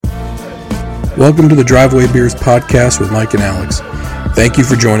Welcome to the Driveway Beers podcast with Mike and Alex. Thank you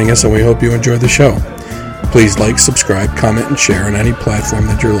for joining us, and we hope you enjoy the show. Please like, subscribe, comment, and share on any platform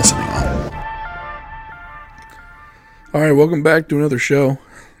that you're listening on. All right, welcome back to another show.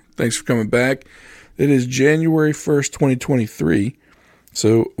 Thanks for coming back. It is January 1st, 2023,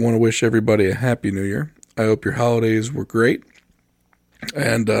 so I want to wish everybody a Happy New Year. I hope your holidays were great,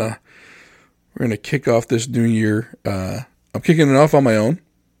 and we're going to kick off this new year. I'm kicking it off on my own.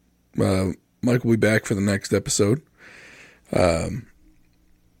 Mike will be back for the next episode. Got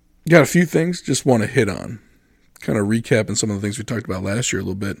a few things just want to hit on. Kind of recapping some of the things we talked about last year a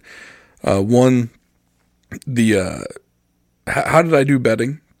little bit. One, how did I do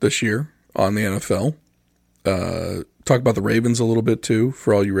betting this year on the NFL? Talk about the Ravens a little bit too,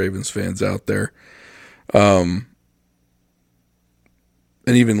 for all you Ravens fans out there. And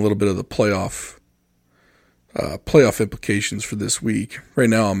even a little bit of the playoff implications for this week. Right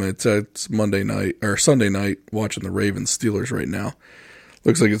now, it's Monday night or Sunday night watching the Ravens Steelers right now.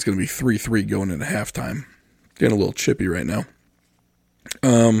 Looks like it's going to be 3-3 going into halftime. Getting a little chippy right now.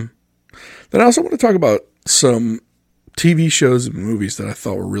 Then I also want to talk about some TV shows and movies that I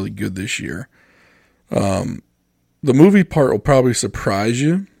thought were really good this year. The movie part will probably surprise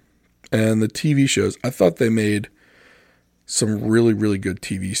you. And the TV shows, I thought they made some really, really good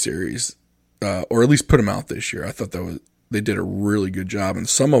TV series. Or at least put them out this year. I thought they did a really good job, and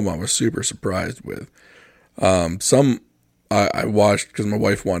some of them I was super surprised with. Some I watched because my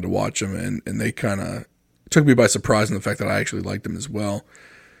wife wanted to watch them, and they kind of took me by surprise in the fact that I actually liked them as well.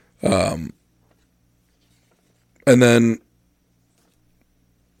 And then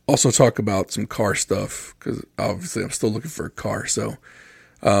also talk about some car stuff, because obviously I'm still looking for a car. So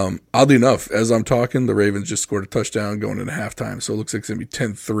oddly enough, as I'm talking, the Ravens just scored a touchdown going into halftime, so it looks like it's going to be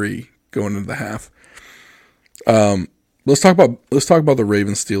 10-3. Going into the half. Let's talk about the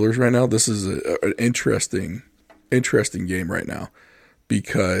Ravens Steelers right now. This is an interesting game right now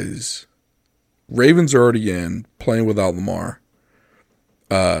because Ravens are already in playing without Lamar,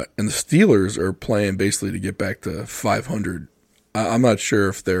 and the Steelers are playing basically to get back to 500. I'm not sure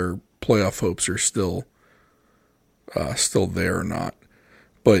if their playoff hopes are still there or not,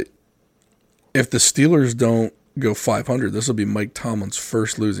 but if the Steelers don't go 500, this will be Mike Tomlin's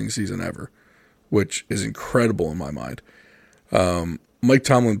first losing season ever, which is incredible in my mind. Mike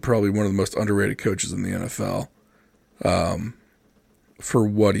Tomlin, probably one of the most underrated coaches in the NFL for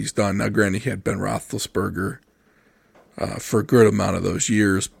what he's done. Now, granted, he had Ben Roethlisberger for a good amount of those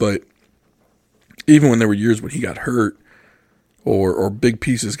years, but even when there were years when he got hurt or big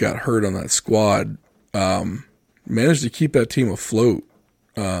pieces got hurt on that squad, managed to keep that team afloat.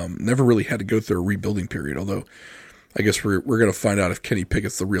 Never really had to go through a rebuilding period, although I guess we're going to find out if Kenny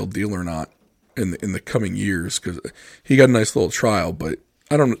Pickett's the real deal or not in the coming years, because he got a nice little trial, but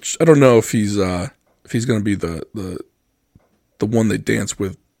I don't know if he's going to be the one they dance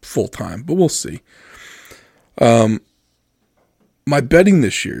with full time, but we'll see. My betting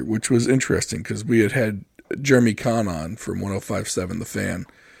this year, which was interesting because we had Jeremy Kahn on from 105.7 The Fan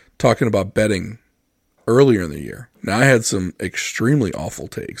talking about betting earlier in the year. Now, I had some extremely awful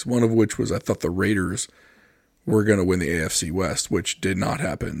takes, one of which was I thought the Raiders were going to win the AFC West, which did not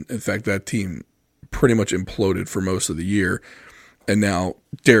happen. In fact, that team pretty much imploded for most of the year, and now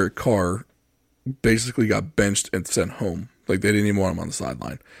Derek Carr basically got benched and sent home. Like, they didn't even want him on the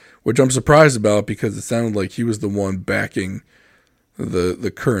sideline, which I'm surprised about because it sounded like he was the one backing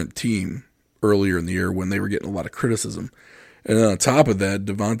the current team earlier in the year when they were getting a lot of criticism. And then on top of that,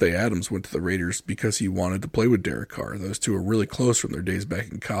 Davante Adams went to the Raiders because he wanted to play with Derek Carr. Those two are really close from their days back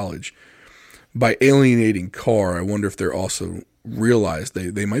in college. By alienating Carr, I wonder if they're also realized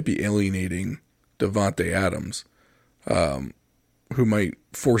they might be alienating Davante Adams, who might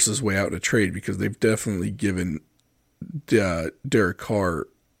force his way out in a trade, because they've definitely given Derek Carr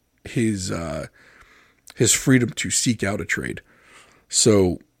his freedom to seek out a trade.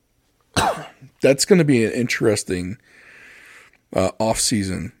 So that's going to be an interesting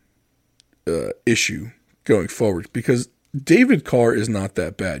off-season issue going forward, because David Carr is not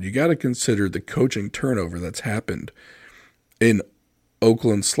that bad. You got to consider the coaching turnover that's happened in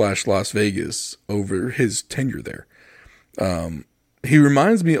Oakland/Las Vegas over his tenure there. He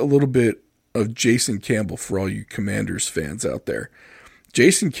reminds me a little bit of Jason Campbell for all you Commanders fans out there.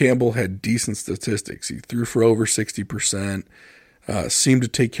 Jason Campbell had decent statistics. He threw for over 60%, seemed to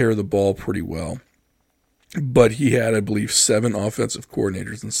take care of the ball pretty well. But he had, I believe, 7 offensive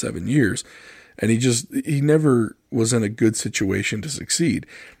coordinators in 7 years. And he never was in a good situation to succeed.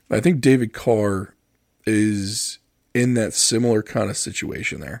 I think David Carr is in that similar kind of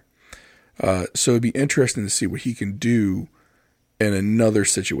situation there. So it'd be interesting to see what he can do in another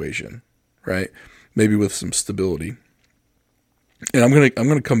situation. right? Maybe with some stability. And I'm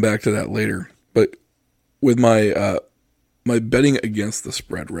gonna come back to that later. But with my my betting against the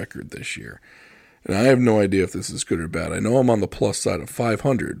spread record this year, and I have no idea if this is good or bad. I know I'm on the plus side of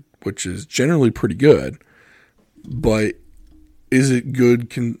 500, which is generally pretty good, but is it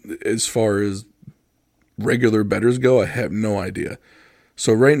good as far as regular bettors go? I have no idea.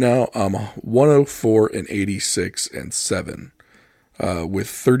 So right now I'm 104 and 86 and 7 with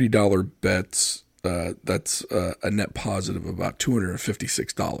 $30 bets. That's a net positive of about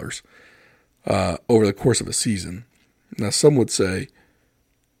 $256 over the course of a season. Now some would say,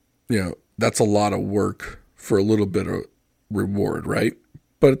 that's a lot of work for a little bit of reward, right?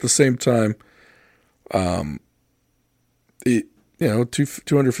 But at the same time,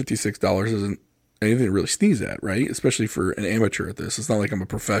 $256 isn't anything to really sneeze at, right? Especially for an amateur at this. It's not like I'm a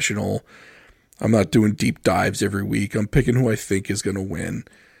professional. I'm not doing deep dives every week. I'm picking who I think is going to win.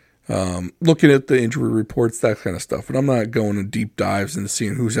 Looking at the injury reports, that kind of stuff. But I'm not going in deep dives and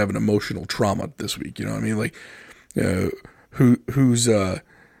seeing who's having emotional trauma this week. You know what I mean? Like, whose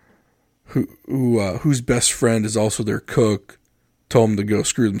best friend is also their cook, told them to go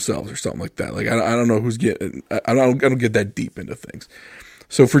screw themselves or something like that. Like, I don't know who's getting. I don't get that deep into things.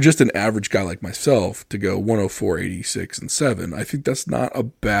 So for just an average guy like myself to go 104, 86, and 7, I think that's not a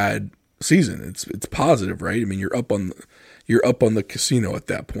bad season. It's positive, right? I mean, you're up on the casino at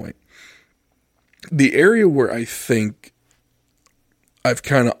that point. The area where I think I've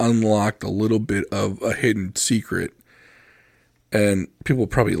kind of unlocked a little bit of a hidden secret, and people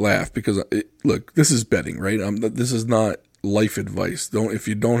probably laugh because look, this is betting, right? This is not life advice. If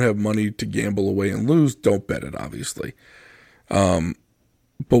you don't have money to gamble away and lose, don't bet it, obviously.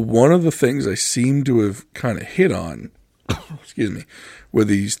 But one of the things I seem to have kind of hit on, excuse me, with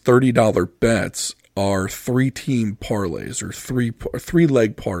these $30 bets are 3-team parlays or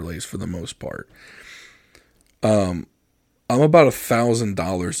three-leg parlays for the most part. I'm about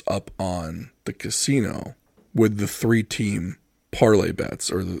 $1,000 up on the casino with the 3-team parlay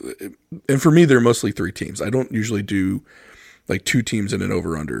bets, and for me they're mostly 3 teams. I don't usually do like 2 teams in an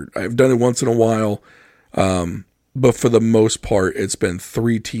over/under. I've done it once in a while. But for the most part, it's been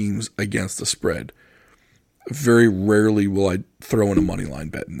 3 teams against the spread. Very rarely will I throw in a money line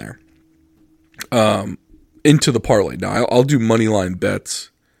bet in there. Into the parlay. Now, I'll do money line bets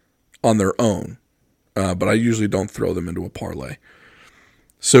on their own, but I usually don't throw them into a parlay.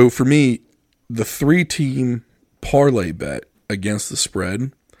 So for me, the 3-team parlay bet against the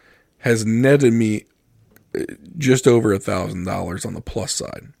spread has netted me just over $1,000 on the plus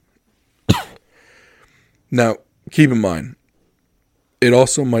side. Now, keep in mind, it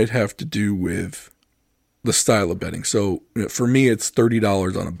also might have to do with the style of betting. So for me, it's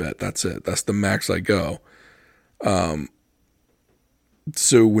 $30 on a bet. That's it. That's the max I go.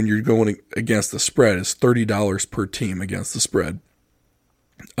 So when you're going against the spread, it's $30 per team against the spread.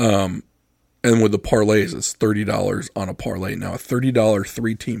 And with the parlays, it's $30 on a parlay. Now, a $30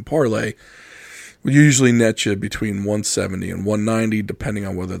 3-team parlay would usually net you between 170 and 190, depending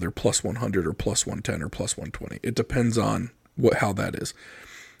on whether they're plus 100 or plus 110 or plus 120. It depends on how that is.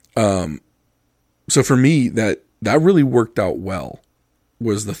 So for me, that really worked out well,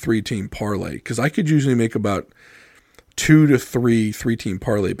 was the 3-team parlay, because I could usually make about 2 to 3 3-team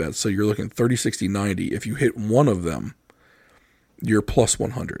parlay bets. So you're looking 30, 60, 90. If you hit one of them, you're plus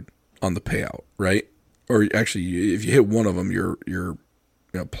 100 on the payout, right? Or actually, if you hit one of them, you're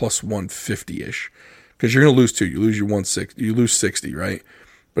plus 150-ish, because you're going to lose 2. You lose your 160, you lose 60, right?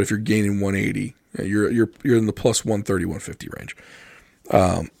 But if you're gaining 180, you're in the plus 130, 150 range.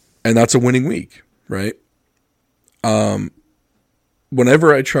 And that's a winning week, right?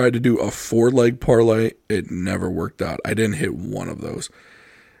 Whenever I tried to do a 4-leg parlay, it never worked out. I didn't hit one of those.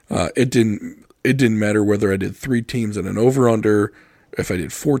 It didn't matter whether I did 3 teams and an over-under, if I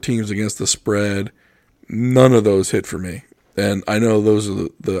did 4 teams against the spread, none of those hit for me. And I know those are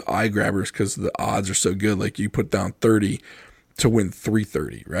the eye grabbers because the odds are so good. Like, you put down 30 to win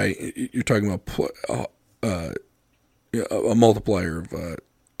 330, right? You're talking about a multiplier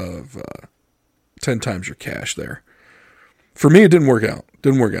of 10 times your cash there. For me, it didn't work out.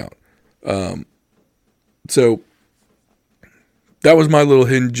 So that was my little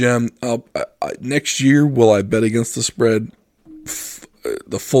hidden gem. Next year, will I bet against the spread,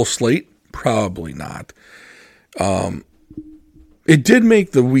 the full slate? Probably not. It did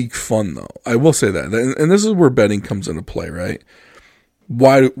make the week fun, though. I will say that. And this is where betting comes into play, right?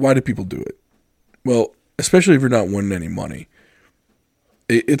 Why do people do it? Well, especially if you're not winning any money.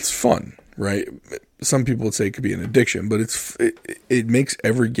 It's fun, right? Some people would say it could be an addiction, but it makes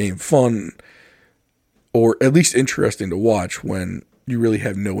every game fun, or at least interesting to watch when you really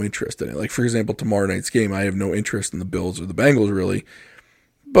have no interest in it. Like, for example, tomorrow night's game, I have no interest in the Bills or the Bengals, really.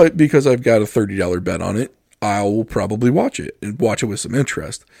 But because I've got a $30 bet on it, I will probably watch it and watch it with some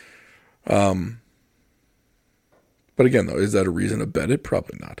interest. But again, though, is that a reason to bet it?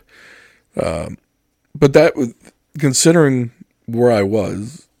 Probably not. But that, considering where I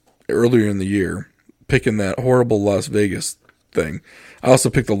was earlier in the year, picking that horrible Las Vegas thing, I also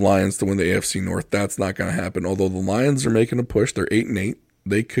picked the Lions to win the AFC North. That's not going to happen. Although the Lions are making a push, they're 8-8.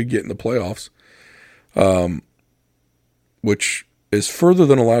 They could get in the playoffs, which is further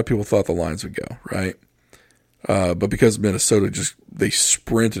than a lot of people thought the Lions would go, right? But because Minnesota they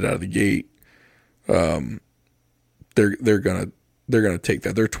sprinted out of the gate, they're gonna take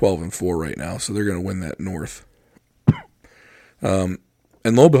that. They're 12-4 right now, so they're gonna win that North. And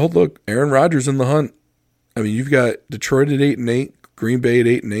lo and behold, look, Aaron Rodgers in the hunt. I mean, you've got Detroit at 8-8, Green Bay at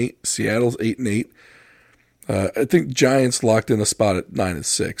 8-8, Seattle's 8-8. I think Giants locked in a spot at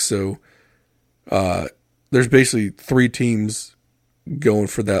 9-6. So there's basically 3 teams going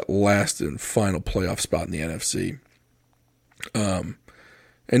for that last and final playoff spot in the NFC.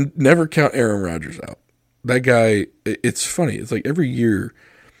 And never count Aaron Rodgers out. That guy, it's funny. It's like every year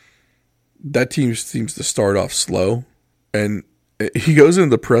that team seems to start off slow, and he goes into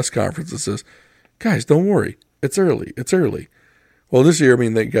the press conference and says, guys, don't worry. It's early. It's early. Well, this year, I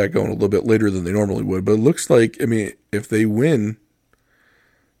mean, they got going a little bit later than they normally would, but it looks like, I mean, if they win,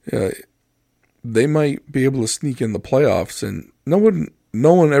 they might be able to sneak in the playoffs, and no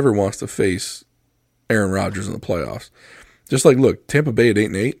one ever wants to face Aaron Rodgers in the playoffs. Just like, look, Tampa Bay at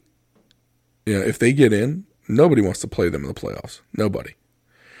 8-8, if they get in, nobody wants to play them in the playoffs. Nobody.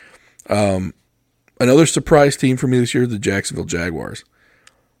 Another surprise team for me this year is the Jacksonville Jaguars.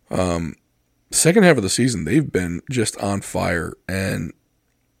 Second half of the season, they've been just on fire. And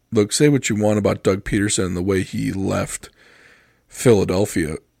look, say what you want about Doug Peterson and the way he left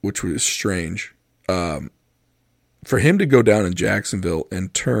Philadelphia, which was strange. For him to go down in Jacksonville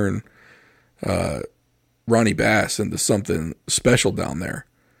and turn Ronnie Bass into something special down there.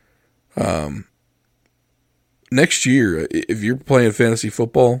 Next year, if you're playing fantasy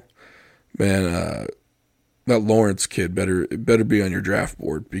football, man, that Lawrence kid better be on your draft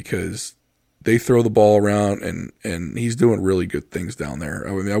board, because they throw the ball around and he's doing really good things down there.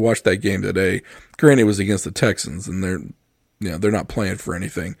 I mean, I watched that game today. Granted, it was against the Texans, and they're not playing for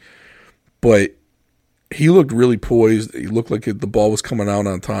anything, but he looked really poised. He looked like the ball was coming out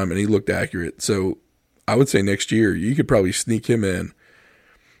on time, and he looked accurate. So I would say next year you could probably sneak him in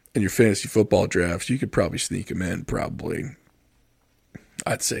your fantasy football drafts. You could probably sneak him in probably,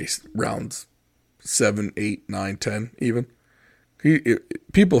 I'd say, rounds 7, 8, 9, 10 even.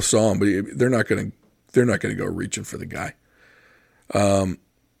 People saw him, but they're not going to go reaching for the guy.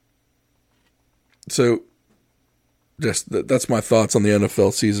 So that's my thoughts on the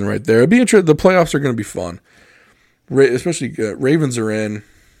NFL season right there. It'd be interesting. The playoffs are going to be fun, especially Ravens are in.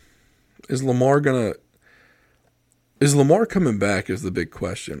 Is Lamar coming back is the big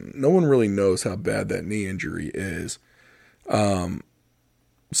question. No one really knows how bad that knee injury is. So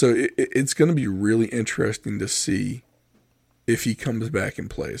it's going to be really interesting to see if he comes back and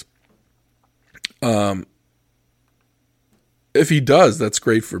plays. If he does, that's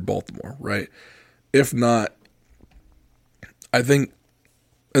great for Baltimore, right? If not, I think,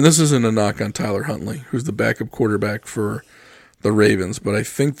 and this isn't a knock on Tyler Huntley, who's the backup quarterback for the Ravens, but I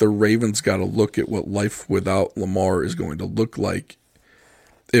think the Ravens got to look at what life without Lamar is going to look like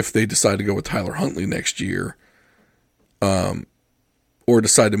if they decide to go with Tyler Huntley next year, or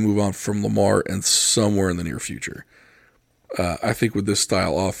decide to move on from Lamar and somewhere in the near future. I think with this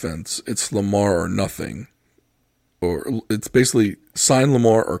style offense, it's Lamar or nothing, or it's basically sign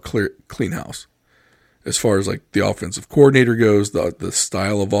Lamar or clean house. As far as like the offensive coordinator goes, the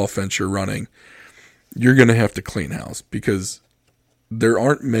style of offense you're running, you're going to have to clean house, because there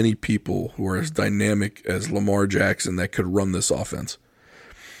aren't many people who are as dynamic as Lamar Jackson that could run this offense.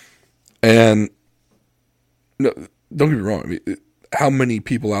 And no, don't get me wrong. I mean, how many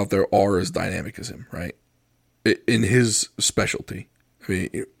people out there are as dynamic as him, right? In his specialty. I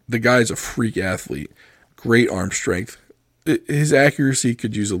mean, the guy's a freak athlete, great arm strength. His accuracy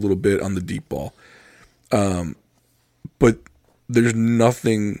could use a little bit on the deep ball. But there's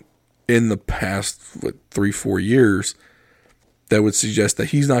nothing in the past 3-4 years that would suggest that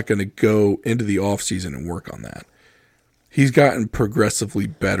he's not going to go into the offseason and work on that. He's gotten progressively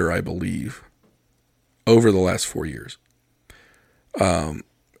better, I believe, over the last 4 years. And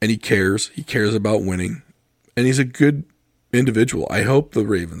he cares. He cares about winning. And he's a good individual. I hope the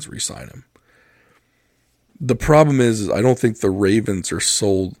Ravens re-sign him. The problem is I don't think the Ravens are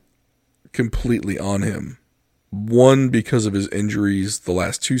sold completely on him One, because of his injuries the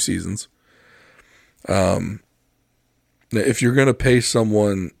last 2 seasons. If you're going to pay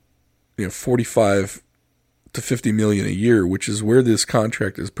someone, 45 to 50 million a year, which is where this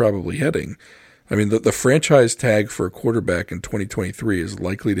contract is probably heading. I mean, the franchise tag for a quarterback in 2023 is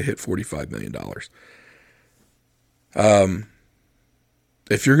likely to hit $45 million.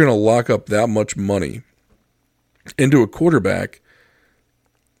 If you're going to lock up that much money into a quarterback,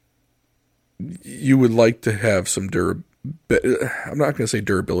 you would like to have some durability. I'm not going to say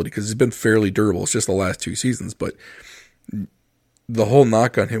durability because he's been fairly durable. It's just the last 2 seasons, but the whole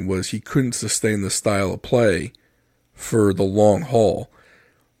knock on him was he couldn't sustain the style of play for the long haul.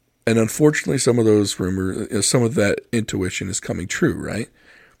 And unfortunately, some of those rumors, some of that intuition is coming true, right?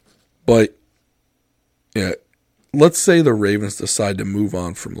 But let's say the Ravens decide to move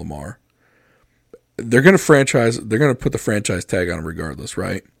on from Lamar. They're going to put the franchise tag on him regardless,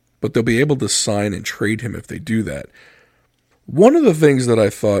 right? But they'll be able to sign and trade him if they do that. One of the things that I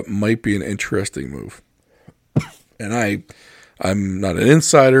thought might be an interesting move, and I'm not an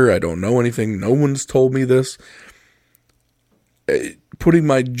insider, I don't know anything, no one's told me this, putting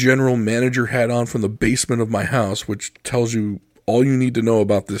my general manager hat on from the basement of my house, which tells you all you need to know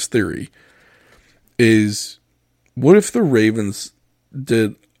about this theory, is what if the Ravens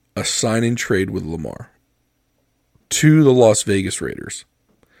did a sign-and trade with Lamar to the Las Vegas Raiders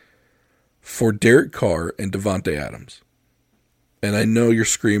for Derek Carr and Davante Adams? And I know you're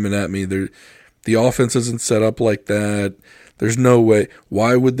screaming at me, the offense isn't set up like that. There's no way.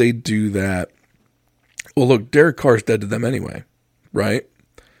 Why would they do that? Well, look, Derek Carr's dead to them anyway, right?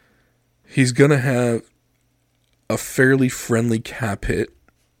 He's going to have a fairly friendly cap hit,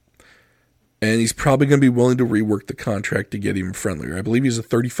 and he's probably going to be willing to rework the contract to get even friendlier. I believe he's a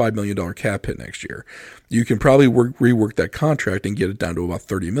 $35 million cap hit next year. You can probably rework that contract and get it down to about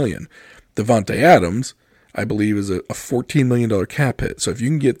 $30 million. Davante Adams, I believe, is a $14 million cap hit. So if you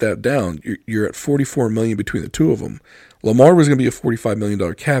can get that down, you're at $44 million between the two of them. Lamar was going to be a $45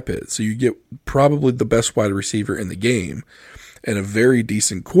 million cap hit. So you get probably the best wide receiver in the game and a very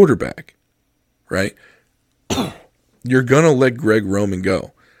decent quarterback, right? You're going to let Greg Roman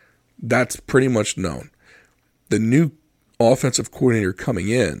go. That's pretty much known. The new offensive coordinator coming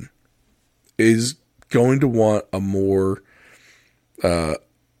in is going to want a more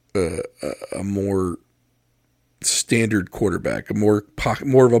standard quarterback, more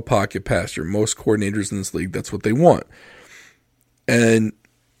of a pocket passer. Most coordinators in this league, that's what they want. And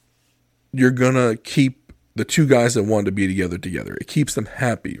you're going to keep the two guys that want to be together. It keeps them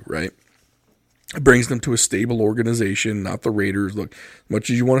happy, right? It brings them to a stable organization, not the Raiders. Look, much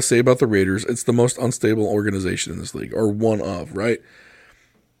as you want to say about the Raiders, it's the most unstable organization in this league, or one of, right?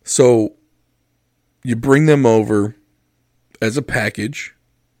 So you bring them over as a package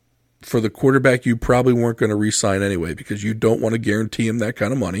for the quarterback you probably weren't going to re-sign anyway because you don't want to guarantee him that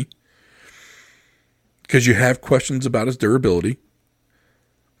kind of money because you have questions about his durability,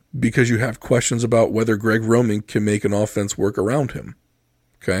 because you have questions about whether Greg Roman can make an offense work around him,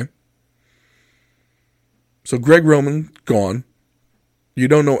 okay? So Greg Roman, gone. You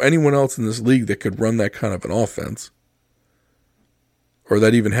don't know anyone else in this league that could run that kind of an offense or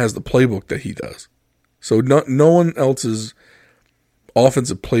that even has the playbook that he does. So no one else's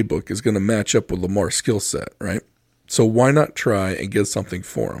offensive playbook is going to match up with Lamar's skill set, right? So why not try and get something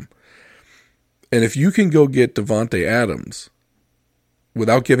for him? And if you can go get Davante Adams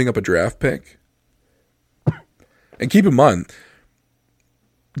without giving up a draft pick, and keep in mind,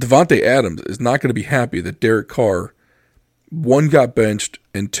 Davante Adams is not going to be happy that Derek Carr, 1, got benched,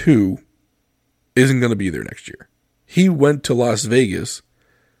 and 2, isn't going to be there next year. He went to Las Vegas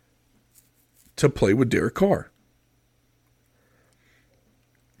to play with Derek Carr.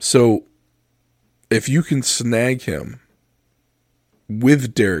 So if you can snag him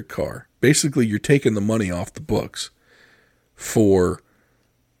with Derek Carr, basically you're taking the money off the books for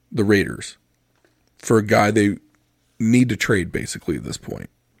the Raiders, for a guy they need to trade basically at this point.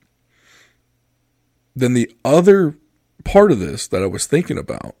 Then the other part of this that I was thinking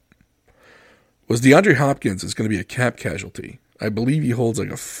about was DeAndre Hopkins is going to be a cap casualty. I believe he holds like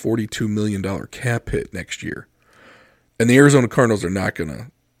a $42 million cap hit next year. And the Arizona Cardinals are not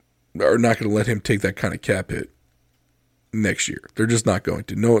going to let him take that kind of cap hit next year. They're just not going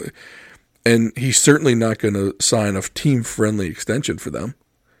to. No, and he's certainly not going to sign a team-friendly extension for them.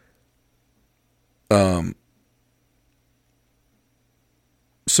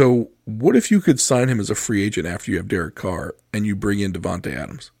 So what if you could sign him as a free agent after you have Derek Carr and you bring in Davante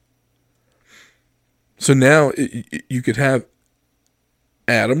Adams? So now you could have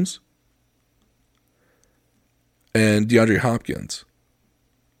Adams and DeAndre Hopkins,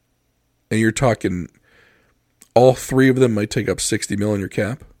 and you're talking all three of them might take up $60 million on your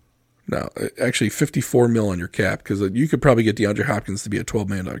cap. No, actually $54 million on your cap, because you could probably get DeAndre Hopkins to be a $12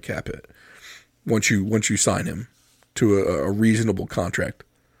 million cap hit once you sign him to a reasonable contract.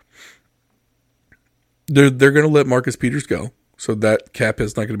 They're going to let Marcus Peters go, so that cap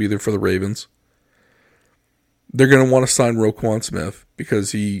hit's not going to be there for the Ravens. They're going to want to sign Roquan Smith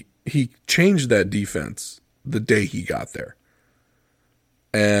because he changed that defense the day he got there.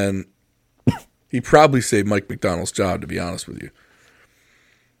 And he probably saved Mike McDonald's job, to be honest with you.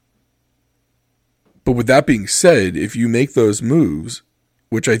 But with that being said, if you make those moves,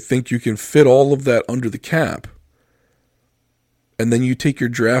 which I think you can fit all of that under the cap, and then you take your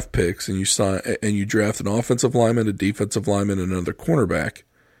draft picks and you draft an offensive lineman, a defensive lineman, and another cornerback,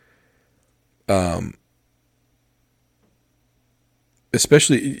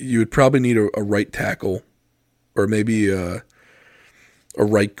 especially you would probably need a right tackle or maybe a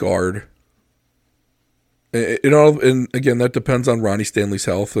right guard. And again, that depends on Ronnie Stanley's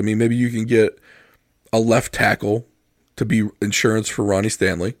health. I mean, maybe you can get a left tackle to be insurance for Ronnie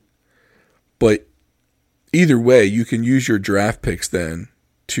Stanley. But either way, you can use your draft picks then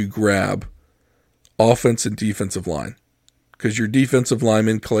to grab offense and defensive line. Because your defensive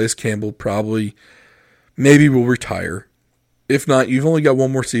lineman, Calais Campbell, maybe will retire. If not, you've only got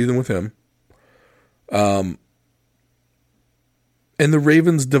one more season with him. And the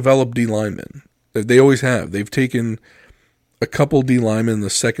Ravens develop D linemen. They always have. They've taken a couple D linemen in the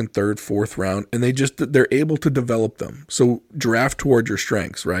second, third, fourth round, and they're able to develop them. So draft towards your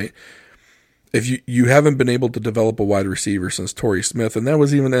strengths, right? If you haven't been able to develop a wide receiver since Torrey Smith, and that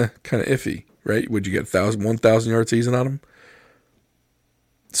was even kind of iffy, right? Would you get 1,000 yard season on him?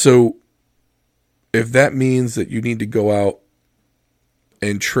 So if that means that you need to go out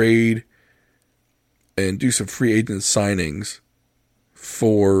and trade and do some free agent signings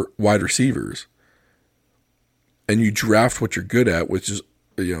for wide receivers, and you draft what you're good at, which is,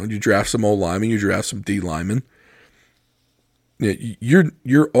 you draft some O linemen, you draft some D linemen,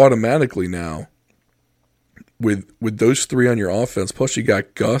 you're automatically now with those three on your offense. Plus you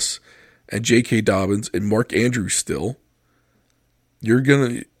got Gus and J.K. Dobbins and Mark Andrews still.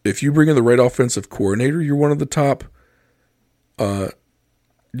 If you bring in the right offensive coordinator, you're one of the top.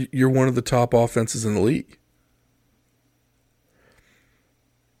 You're one of the top offenses in the league.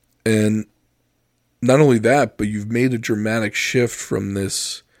 And not only that, but you've made a dramatic shift from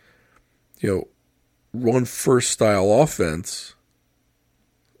this, run first style offense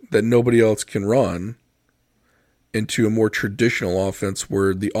that nobody else can run into a more traditional offense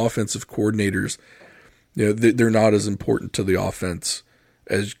where the offensive coordinators, they're not as important to the offense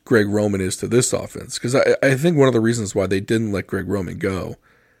as Greg Roman is to this offense. Because I think one of the reasons why they didn't let Greg Roman go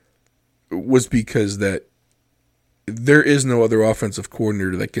was because that there is no other offensive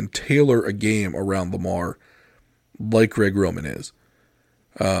coordinator that can tailor a game around Lamar like Greg Roman is.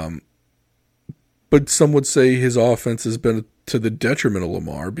 But some would say his offense has been to the detriment of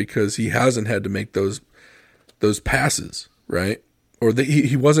Lamar because he hasn't had to make those passes, right? Or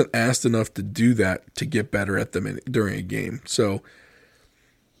he wasn't asked enough to do that to get better at them during a game. So,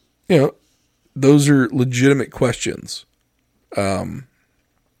 those are legitimate questions.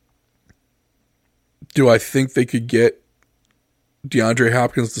 Do I think they could get DeAndre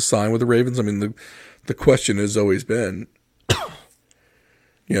Hopkins to sign with the Ravens? I mean, the question has always been,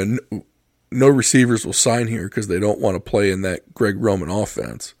 no receivers will sign here because they don't want to play in that Greg Roman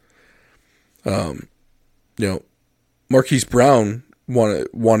offense. Marquise Brown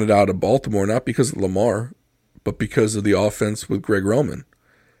wanted out of Baltimore, not because of Lamar, but because of the offense with Greg Roman.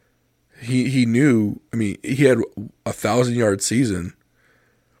 He knew, he had 1,000-yard season,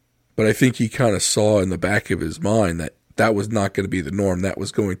 but I think he kind of saw in the back of his mind that was not going to be the norm. That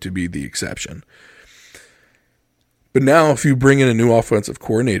was going to be the exception. But now if you bring in a new offensive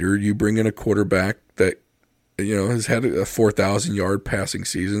coordinator, you bring in a quarterback that, has had a 4,000-yard passing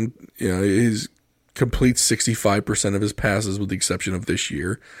season. He's completes 65% of his passes with the exception of this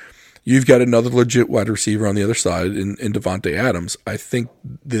year. You've got another legit wide receiver on the other side in Davante Adams. I think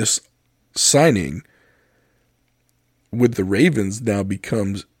this signing with the Ravens now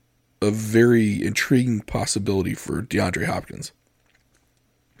becomes a very intriguing possibility for DeAndre Hopkins.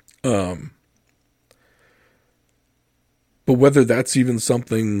 But whether that's even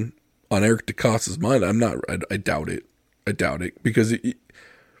something on Eric DeCosta's mind, I doubt it. I doubt it because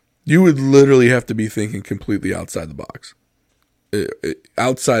you would literally have to be thinking completely outside the box.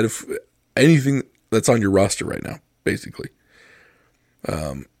 Outside of anything that's on your roster right now, basically.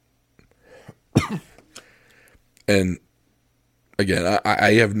 And again,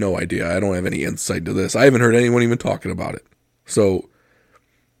 I have no idea. I don't have any insight to this. I haven't heard anyone even talking about it. So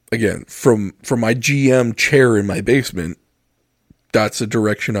again, from my GM chair in my basement, that's a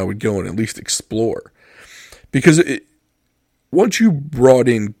direction I would go and at least explore. Because once you brought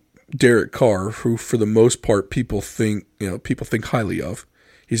in Derek Carr, who for the most part people think highly of,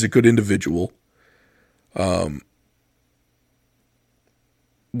 he's a good individual.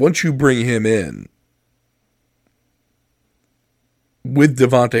 Once you bring him in with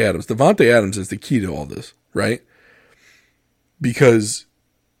Davante Adams is the key to all this, right? Because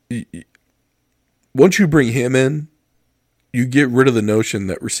once you bring him in, you get rid of the notion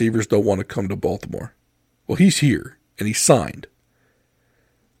that receivers don't want to come to Baltimore. Well, he's here, and he's signed.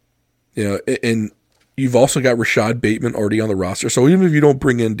 And you've also got Rashad Bateman already on the roster. So even if you don't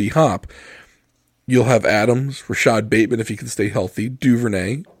bring in D-Hop, you'll have Adams, Rashad Bateman, if he can stay healthy,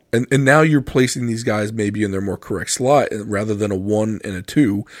 Duvernay. And now you're placing these guys maybe in their more correct slot. Rather than a 1 and a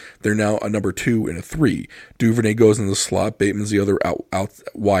 2, they're now a number 2 and a 3. Duvernay goes in the slot. Bateman's the other out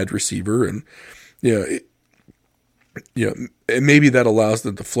wide receiver. And, and maybe that allows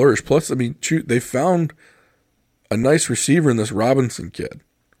them to flourish. Plus, I mean, shoot, they found a nice receiver in this Robinson kid,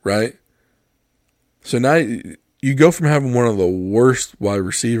 right? So now you go from having one of the worst wide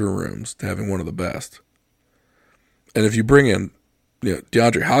receiver rooms to having one of the best. And if you bring in,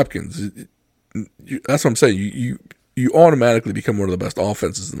 DeAndre Hopkins, that's what I'm saying. You automatically become one of the best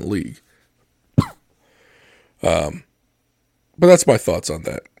offenses in the league. But that's my thoughts on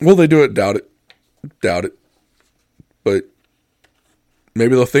that. Will they do it? Doubt it. But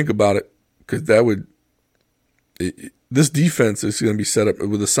maybe they'll think about it, because this defense is going to be set up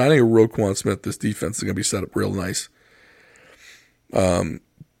with the signing of Roquan Smith. This defense is going to be set up real nice.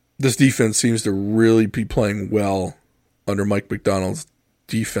 This defense seems to really be playing well under Mike Macdonald's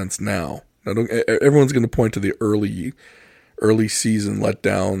defense now. Everyone's going to point to the early season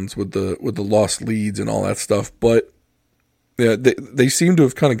letdowns with the lost leads and all that stuff, but yeah, they seem to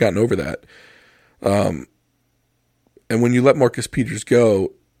have kind of gotten over that. And when you let Marcus Peters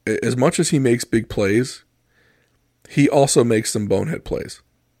go, as much as he makes big plays, he also makes some bonehead plays.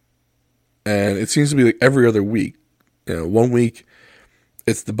 And it seems to be like every other week. 1 week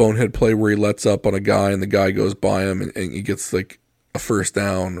it's the bonehead play where he lets up on a guy and the guy goes by him and he gets like a first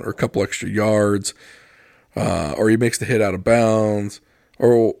down or a couple extra yards, or he makes the hit out of bounds,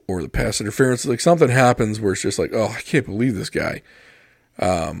 or the pass interference. Like something happens where it's just like, oh, I can't believe this guy.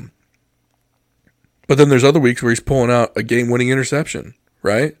 But then there's other weeks where he's pulling out a game-winning interception,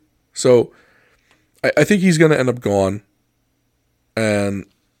 right? So I think he's going to end up gone, and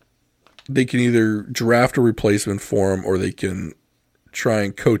they can either draft a replacement for him or they can try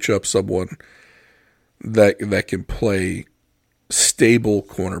and coach up someone that can play stable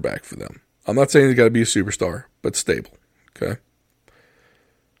cornerback for them. I'm not saying he's got to be a superstar, but stable, okay?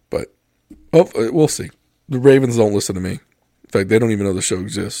 But we'll see. The Ravens don't listen to me. In fact, they don't even know the show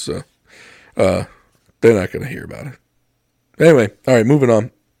exists, so they're not going to hear about it. Anyway, all right, moving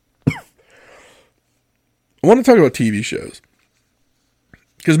on. I want to talk about TV shows.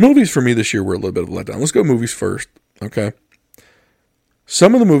 Because movies for me this year were a little bit of a letdown. Let's go movies first, okay?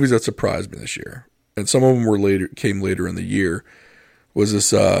 Some of the movies that surprised me this year, and some of them came later in the year, was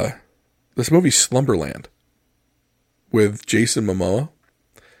this movie Slumberland with Jason Momoa.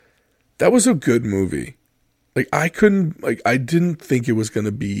 That was a good movie. I didn't think it was going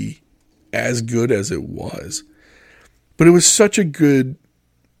to be as good as it was. But it was such a good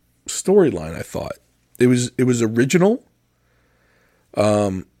storyline, I thought. It was original.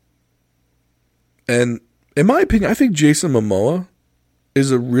 And in my opinion, I think Jason Momoa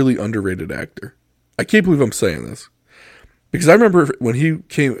is a really underrated actor. I can't believe I'm saying this. Because I remember when he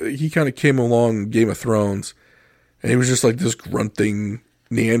kind of came along in Game of Thrones, and he was just like this grunting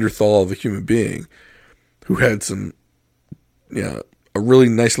Neanderthal of a human being who had some, a really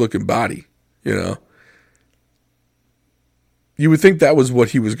nice looking body, You would think that was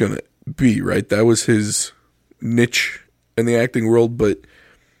what he was going to be, right? That was his niche in the acting world. But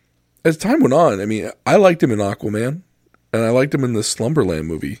as time went on, I mean, I liked him in Aquaman, and I liked him in the Slumberland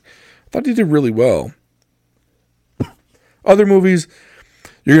movie. I thought he did really well. Other movies,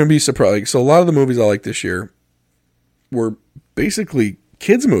 you're going to be surprised. So a lot of the movies I liked this year were basically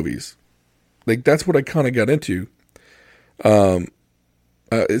kids' movies. Like, that's what I kind of got into.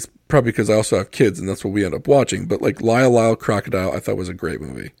 It's probably because I also have kids, and that's what we end up watching. But like Lyle Crocodile, I thought was a great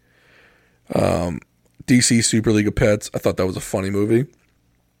movie. DC Super League of Pets, I thought that was a funny movie.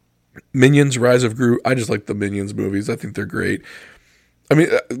 Minions: Rise of Gru, I just like the Minions movies. I think they're great. I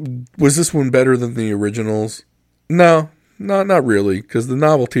mean, was this one better than the originals? No, not really, because the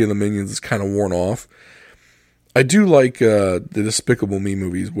novelty of the Minions is kind of worn off. I do like the Despicable Me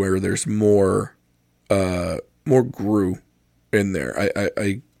movies where there's more Gru in there.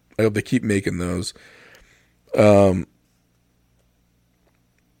 I hope they keep making those. The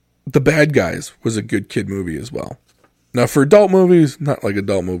Bad Guys was a good kid movie as well. Now for adult movies, not like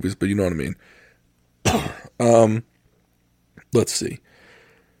adult movies, but you know what I mean. Let's see.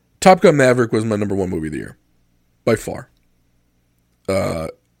 Top Gun Maverick was my number one movie of the year. By far. I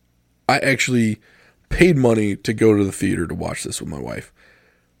actually paid money to go to the theater to watch this with my wife.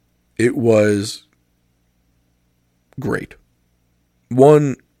 It was great.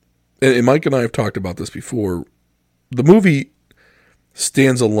 One, and Mike and I have talked about this before, the movie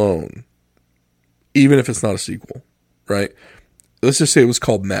stands alone, even if it's not a sequel, right? Let's just say it was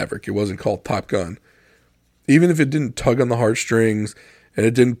called Maverick. It wasn't called Top Gun. Even if it didn't tug on the heartstrings and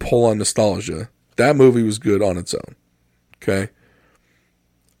it didn't pull on nostalgia, that movie was good on its own. Okay?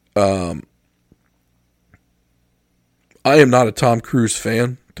 I am not a Tom Cruise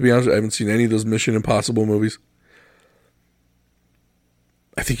fan, to be honest. I haven't seen any of those Mission Impossible movies.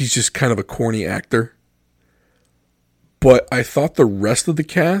 I think he's just kind of a corny actor. But I thought the rest of the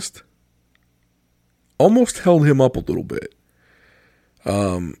cast almost held him up a little bit.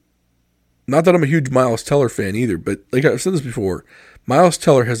 Not that I'm a huge Miles Teller fan either, but like I've said this before, Miles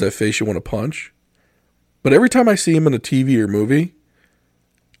Teller has that face you want to punch. But every time I see him in a TV or movie,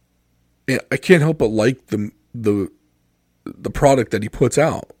 I can't help but like the product that he puts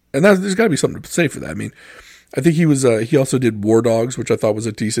out. And there's got to be something to say for that. I mean, I think he also did War Dogs, which I thought was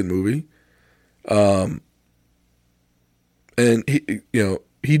a decent movie. And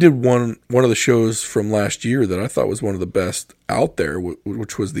he did one of the shows from last year that I thought was one of the best out there,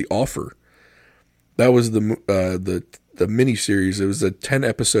 which was The Offer. That was the mini series. It was a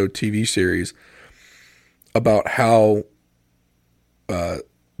 10-episode TV series about how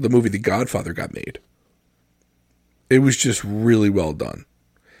the movie The Godfather got made. It was just really well done.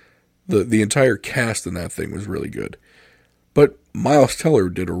 The entire cast in that thing was really good. But Miles Teller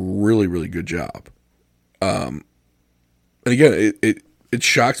did a really, really good job. And again, it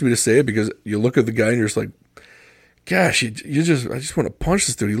shocks me to say it because you look at the guy and you're just like, gosh, I just want to punch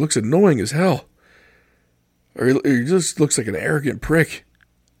this dude. He looks annoying as hell. Or he just looks like an arrogant prick.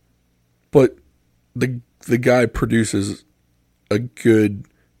 But the guy produces a good,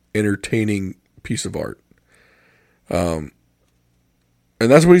 entertaining piece of art. And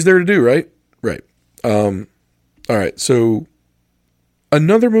that's what he's there to do, right? Right. All right. So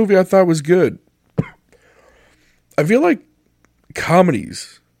another movie I thought was good. I feel like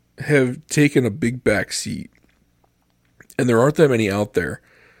comedies have taken a big back seat, and there aren't that many out there.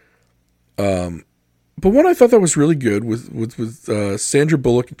 But one I thought that was really good with Sandra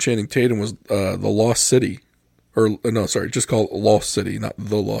Bullock and Channing Tatum was The Lost City, just called Lost City, not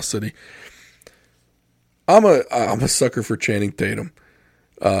The Lost City. I'm a sucker for Channing Tatum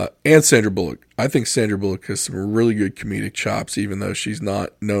and Sandra Bullock. I think Sandra Bullock has some really good comedic chops, even though she's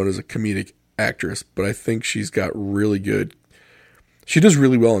not known as a comedic actress. But I think she's got really good. She does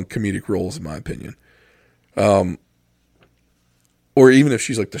really well in comedic roles, in my opinion. Or even if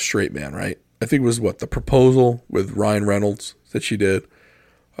she's like the straight man, right? I think it was The Proposal with Ryan Reynolds that she did.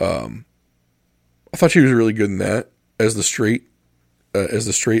 I thought she was really good in that as the straight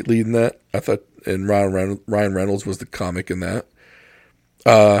lead in that. I thought, and Ryan Reynolds was the comic in that.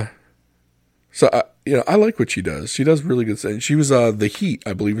 So I like what she does. She does really good things. She was The Heat,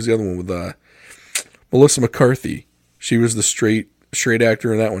 I believe, was the other one with Melissa McCarthy. She was the straight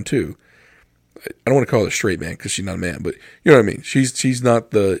actor in that one too. I don't want to call her a straight man because she's not a man, but you know what I mean. She's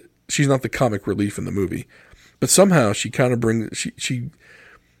not the comic relief in the movie, but somehow she kind of brings she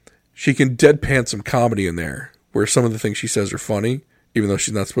can deadpan some comedy in there where some of the things she says are funny, even though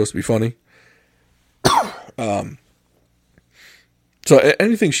she's not supposed to be funny. So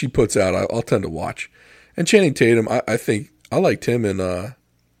anything she puts out, I'll tend to watch. And Channing Tatum, I think I liked him in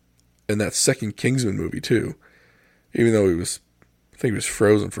that second Kingsman movie too, even though I think he was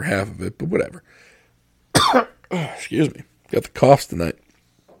frozen for half of it, but whatever. Excuse me, got the coughs tonight.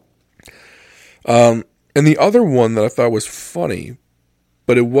 And the other one that I thought was funny,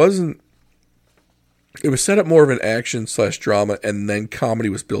 but it wasn't. It was set up more of an action / drama, and then comedy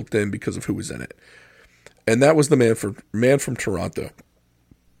was built in because of who was in it. And that was The Man from Toronto.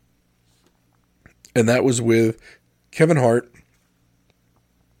 And that was with Kevin Hart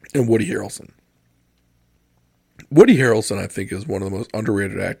and Woody Harrelson. Woody Harrelson, I think, is one of the most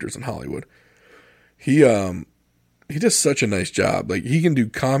underrated actors in Hollywood. He does such a nice job. Like, he can do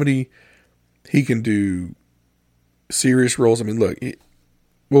comedy, he can do serious roles. I mean, look,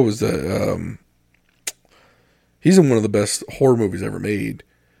 what was the he's in one of the best horror movies ever made,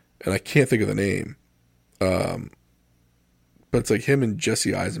 and I can't think of the name. But it's like him and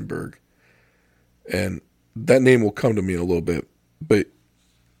Jesse Eisenberg. And that name will come to me in a little bit. But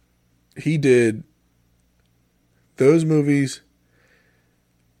he did those movies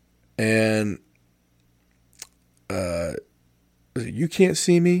and You Can't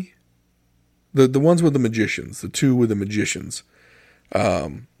See Me, the ones with the magicians, the two with the magicians. I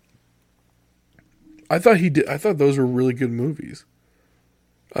thought those were really good movies.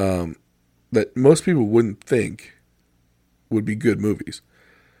 That most people wouldn't think would be good movies.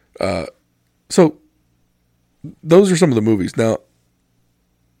 So those are some of the movies. Now,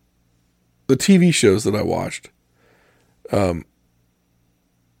 the TV shows that I watched,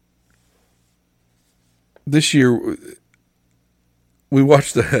 this year we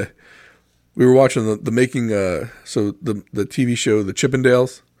watched we were watching the making, so the TV show, The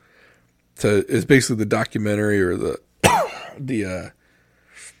Chippendales, is basically the documentary or the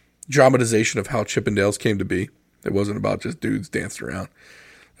dramatization of how Chippendales came to be. It wasn't about just dudes dancing around.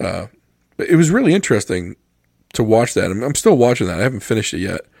 But it was really interesting to watch that. I'm still watching that. I haven't finished it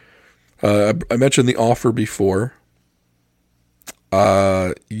yet. I mentioned The Offer before.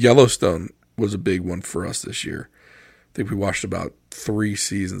 Yellowstone was a big one for us this year. I think we watched about 3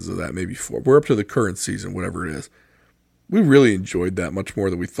 seasons of that, maybe 4. We're up to the current season, whatever it is. We really enjoyed that much more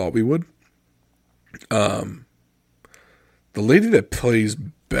than we thought we would. The lady that plays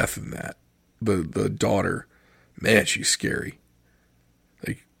Beth in that, the daughter, man, she's scary.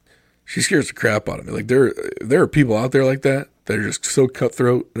 Like, she scares the crap out of me. Like, there are people out there like that are just so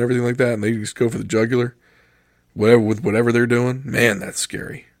cutthroat and everything like that, and they just go for the jugular, whatever they're doing. Man, that's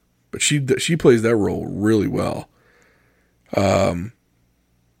scary. But she plays that role really well. And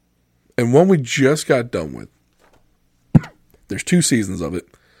one we just got done with. There's 2 seasons of it,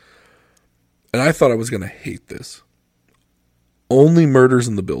 and I thought I was going to hate this. Only Murders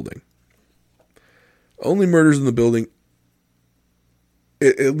in the Building. Only Murders in the Building,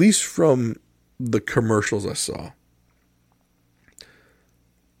 at least from the commercials I saw,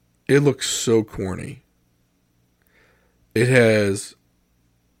 it looks so corny. It has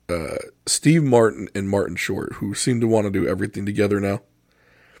Steve Martin and Martin Short, who seem to want to do everything together now.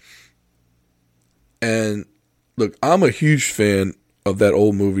 And look, I'm a huge fan of that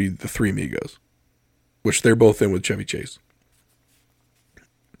old movie, The Three Amigos, which they're both in with Chevy Chase.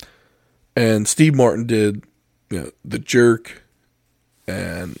 And Steve Martin did, The Jerk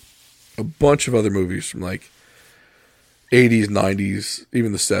and a bunch of other movies from like 80s, 90s,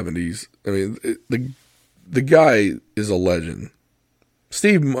 even the 70s. I mean, the guy is a legend.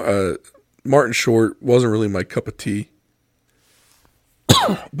 Martin Short wasn't really my cup of tea.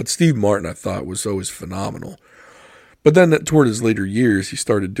 But Steve Martin, I thought, was always phenomenal. But then toward his later years, he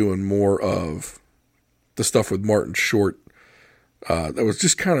started doing more of the stuff with Martin Short. That was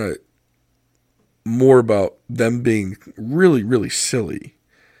just kind of more about them being really, really silly.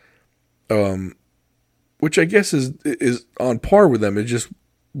 Which I guess is on par with them. It just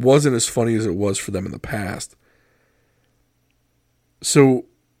wasn't as funny as it was for them in the past. So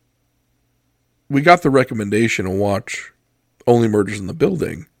we got the recommendation to watch Only Murders in the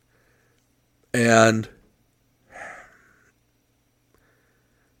Building. And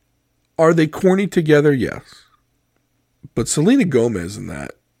are they corny together? Yes. But Selena Gomez in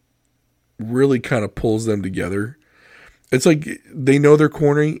that really kind of pulls them together. It's like they know they're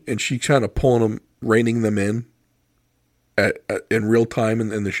corny, and she kind of pulling them, reining them in in real time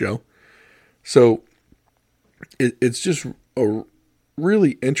in the show. So it's just a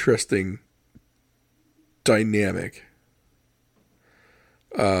really interesting dynamic.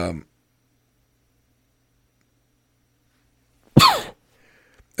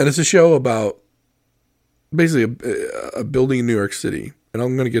 And it's a show about basically a building in New York City. And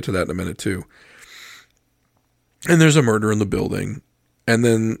I'm going to get to that in a minute too. And there's a murder in the building. And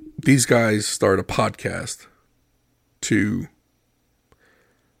then these guys start a podcast to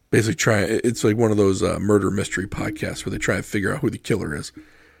basically try. It's like one of those murder mystery podcasts where they try and figure out who the killer is.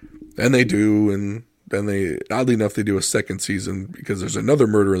 And they do. And then they, oddly enough, they do a second season because there's another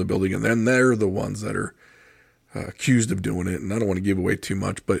murder in the building. And then they're the ones that are accused of doing it. And I don't want to give away too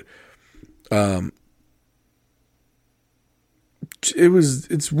much, but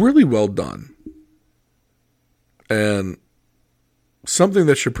it's really well done. And something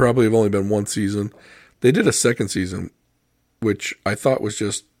that should probably have only been 1 season. They did a second season, which I thought was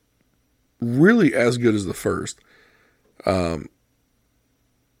just really as good as the first. And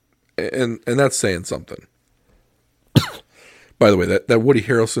that's saying something. By the way, that Woody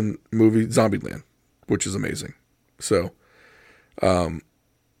Harrelson movie, Zombieland, which is amazing. So,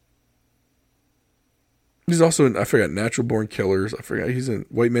 he's also in, I forgot, Natural Born Killers. I forgot, he's in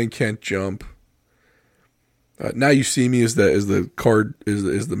White Man Can't Jump. Now You See Me is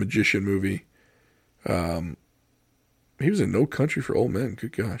the magician movie. He was in No Country for Old Men.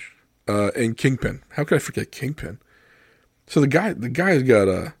 Good gosh. and Kingpin. How could I forget Kingpin? So the guy's got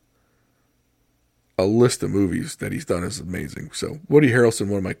a list of movies that he's done is amazing. So Woody Harrelson,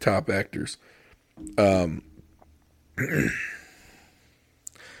 one of my top actors. But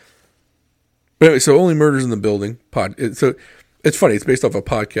anyway, so Only Murders in the Building so it's funny. It's based off a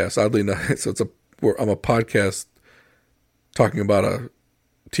podcast. Oddly enough, so I'm a podcast talking about a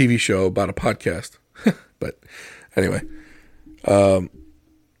TV show about a podcast. But anyway,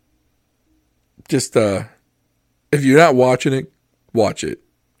 just if you're not watching it, watch it.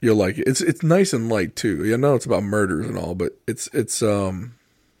 You'll like it. It's nice and light too. I know it's about murders and all, but it's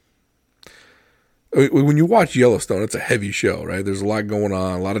when you watch Yellowstone, it's a heavy show, right? There's a lot going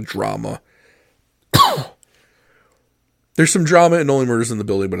on, a lot of drama. There's some drama in Only Murders in the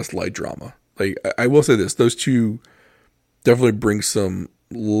Building, but it's light drama. Like I will say this, those two definitely bring some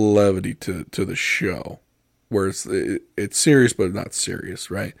levity to the show, where it's serious but not serious,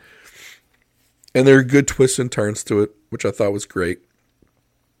 right? And there are good twists and turns to it, which I thought was great.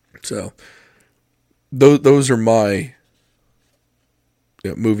 So those are my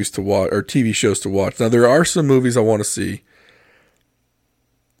movies to watch or TV shows to watch. Now there are some movies I want to see.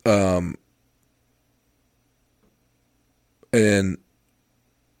 And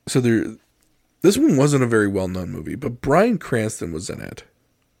so this one wasn't a very well-known movie, but Bryan Cranston was in it.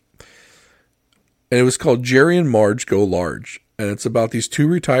 And it was called Jerry and Marge Go Large. And it's about these two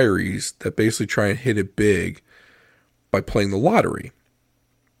retirees that basically try and hit it big by playing the lottery.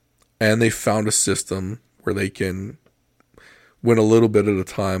 And they found a system where they can win a little bit at a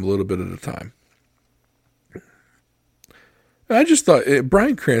time. And I just thought,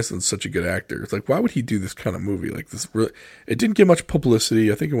 Bryan Cranston's such a good actor. It's like, why would he do this kind of movie? Like this, it didn't get much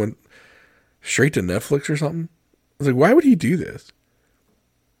publicity. I think it went straight to Netflix or something. I was like, why would he do this?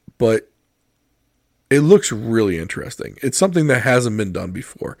 But it looks really interesting. It's something that hasn't been done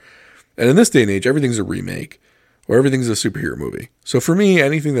before. And in this day and age, everything's a remake or everything's a superhero movie. So for me,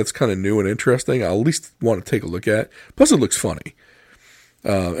 anything that's kind of new and interesting, I'll at least want to take a look at. Plus, it looks funny.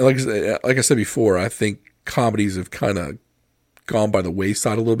 And like I said before, I think comedies have kind of gone by the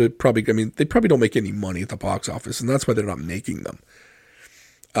wayside a little bit. They probably don't make any money at the box office, and that's why they're not making them.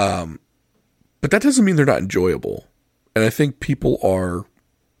 But that doesn't mean they're not enjoyable. And I think people are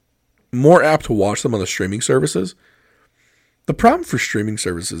more apt to watch them on the streaming services. The problem for streaming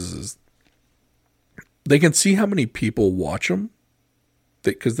services is they can see how many people watch them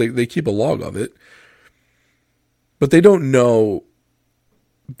because they keep a log of it, but they don't know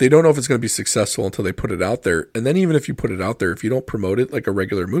if it's going to be successful until they put it out there. And then even if you put it out there, if you don't promote it like a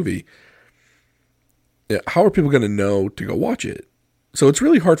regular movie, how are people going to know to go watch it? So it's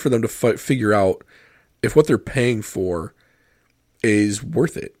really hard for them to figure out if what they're paying for is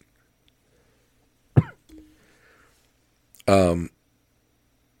worth it. And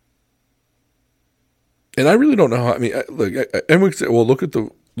I really don't know how. I mean, everyone say, "Well, look at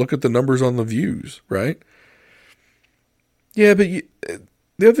the numbers on the views, right?" Yeah, but the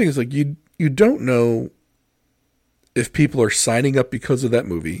other thing is like you don't know if people are signing up because of that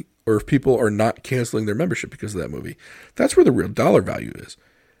movie or if people are not canceling their membership because of that movie. That's where the real dollar value is,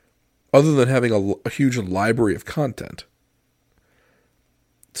 other than having a huge library of content.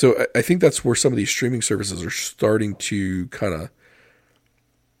 So I think that's where some of these streaming services are starting to they're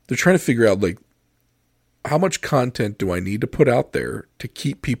trying to figure out like, how much content do I need to put out there to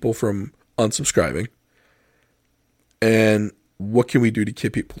keep people from unsubscribing? And what can we do to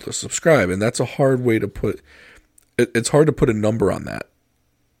get people to subscribe? And that's a hard way to put, it's hard to put a number on that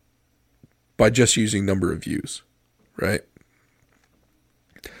by just using number of views, right?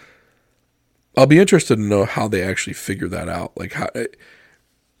 I'll be interested to know how they actually figure that out. Like, how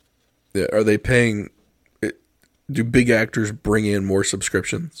are they paying? Do big actors bring in more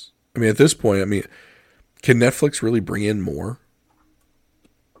subscriptions? I mean, at this point, can Netflix really bring in more?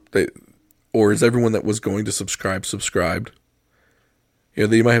 Or is everyone that was going to subscribed?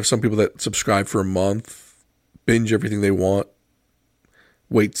 You might have some people that subscribe for a month, binge everything they want,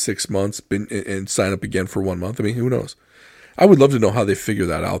 wait 6 months, and sign up again for 1 month. I mean, who knows? I would love to know how they figure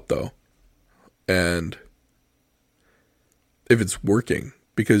that out, though. And if it's working,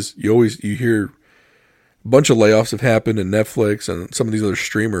 because you hear a bunch of layoffs have happened in Netflix and some of these other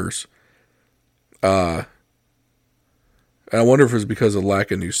streamers. And I wonder if it's because of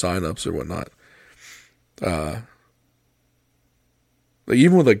lack of new signups or whatnot.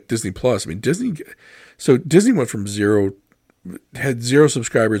 Even with like Disney Plus, Disney went from had zero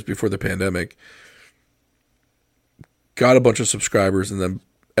subscribers before the pandemic, got a bunch of subscribers, and then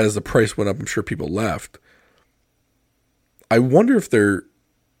as the price went up, I'm sure people left. I wonder if they're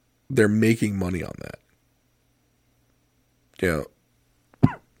making money on that.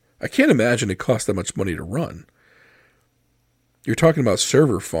 I can't imagine it costs that much money to run. You're talking about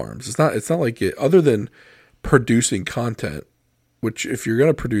server farms. It's not like it, other than producing content, which if you're going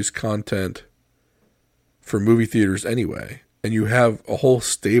to produce content for movie theaters anyway, and you have a whole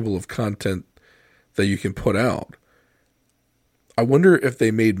stable of content that you can put out, I wonder if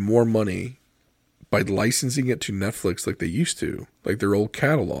they made more money by licensing it to Netflix like they used to, like their old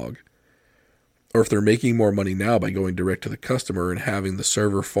catalog, or if they're making more money now by going direct to the customer and having the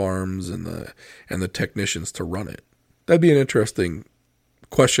server farms and the technicians to run it. That'd be an interesting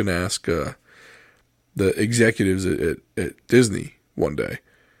question to ask the executives at Disney one day.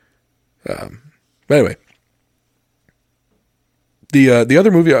 But anyway, the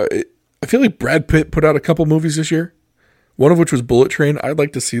other movie, I feel like Brad Pitt put out a couple movies this year, one of which was Bullet Train. I'd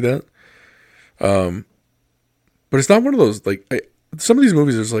like to see that. But it's not one of those, like, some of these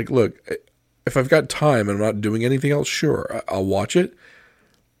movies is like, look, if I've got time and I'm not doing anything else, sure, I'll watch it.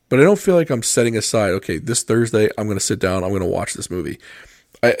 But I don't feel like I'm setting aside, okay, this Thursday, I'm going to sit down, I'm going to watch this movie.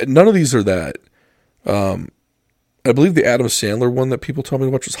 None of these are that. I believe the Adam Sandler one that people told me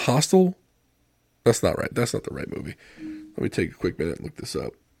to watch was Hostel. That's not right. That's not the right movie. Let me take a quick minute and look this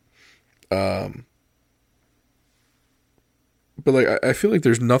up. But like, I feel like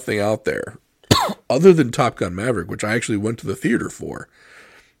there's nothing out there other than Top Gun Maverick, which I actually went to the theater for,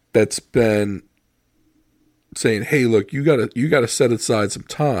 that's been saying, hey, look, you gotta set aside some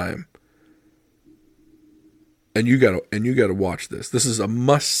time and you gotta watch this. This is a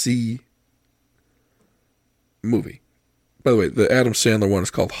must-see movie. By the way, the Adam Sandler one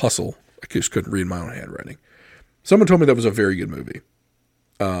is called Hustle. I just couldn't read my own handwriting. Someone told me that was a very good movie.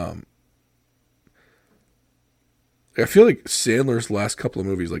 I feel like Sandler's last couple of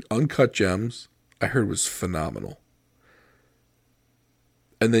movies, like Uncut Gems, I heard was phenomenal.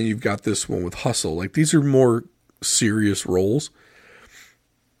 And then you've got this one with Hustle. Like, these are more serious roles.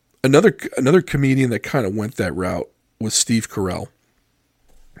 Another comedian that kind of went that route was Steve Carell.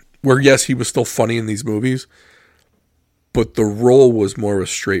 Where, yes, he was still funny in these movies, but the role was more of a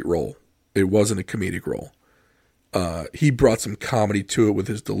straight role. It wasn't a comedic role. He brought some comedy to it with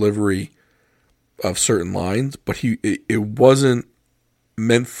his delivery of certain lines, but it wasn't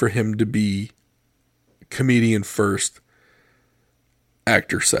meant for him to be comedian first,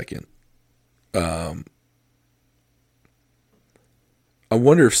 actor second. I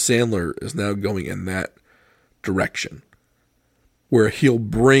wonder if Sandler is now going in that direction, where he'll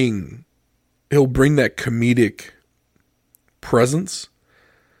bring that comedic presence,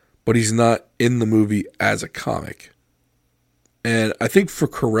 but he's not in the movie as a comic. And I think for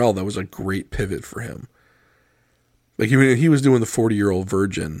Carell, that was a great pivot for him. Like, he was doing the 40-year-old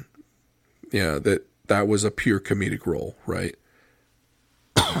virgin. Yeah, that was a pure comedic role, right?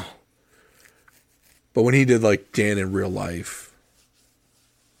 But when he did, like, Dan in Real Life,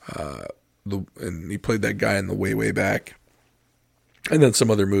 and he played that guy in The Way, Way Back, and then some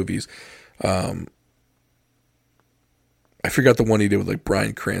other movies. I forgot the one he did with, like,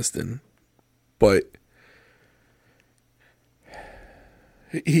 Bryan Cranston, but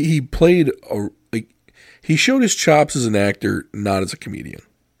he played he showed his chops as an actor, not as a comedian.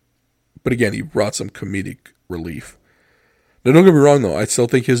 But again, he brought some comedic relief. Now, don't get me wrong, though. I still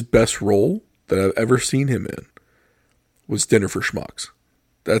think his best role that I've ever seen him in was Dinner for Schmucks.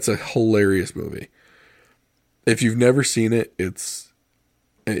 That's a hilarious movie. If you've never seen it, it's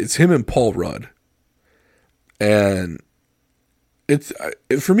him and Paul Rudd. And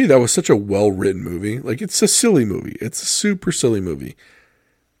for me, that was such a well-written movie. Like, it's a silly movie. It's a super silly movie.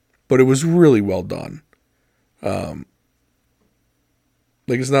 But it was really well done. Like,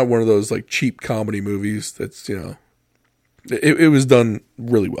 it's not one of those, like, cheap comedy movies that's, it was done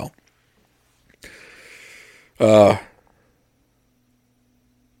really well. But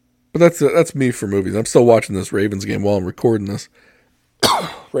that's me for movies. I'm still watching this Ravens game while I'm recording this.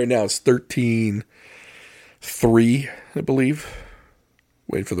 Right now it's 13-3, I believe.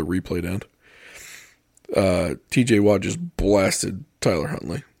 Waiting for the replay to end. TJ Watt just blasted Tyler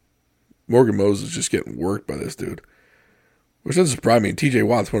Huntley. Morgan Moses is just getting worked by this dude. Which doesn't surprise me. TJ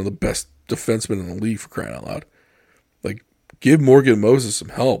Watt's one of the best defensemen in the league, for crying out loud. Like, give Morgan Moses some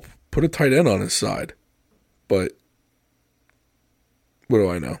help. Put a tight end on his side. But what do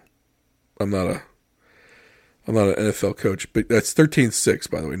I know? I'm not an NFL coach, but that's 13-6,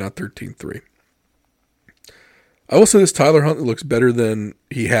 by the way, not 13-3. I will say this: Tyler Huntley looks better than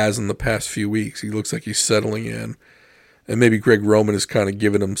he has in the past few weeks. He looks like he's settling in, and maybe Greg Roman is kind of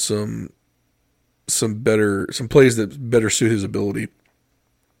giving him some plays that better suit his ability.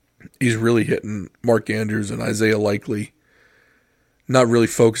 He's really hitting Mark Andrews and Isaiah Likely, not really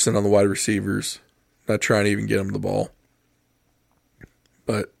focusing on the wide receivers, not trying to even get him the ball.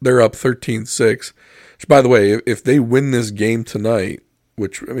 but they're up 13-6. Which, by the way, if they win this game tonight,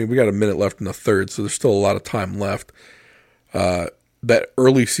 which, I mean, we got a minute left in the third, so there's still a lot of time left. That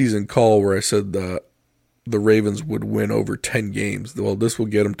early season call where I said the Ravens would win over 10 games, well, this will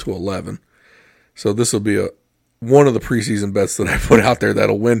get them to 11. So this will be one of the preseason bets that I put out there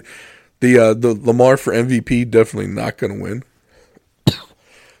that'll win. The Lamar for MVP, definitely not going to win.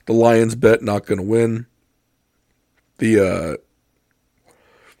 The Lions bet, not going to win. The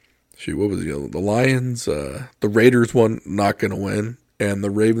Lions, the Raiders one, not going to win. And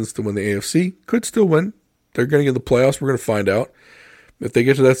the Ravens to win the AFC, could still win. They're going to get the playoffs. We're going to find out. If they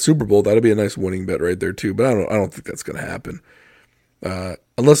get to that Super Bowl, that'll be a nice winning bet right there too. But I don't think that's going to happen.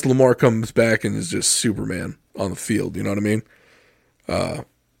 Unless Lamar comes back and is just Superman on the field, you know what I mean?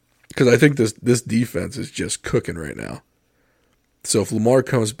 Because I think this defense is just cooking right now. So if Lamar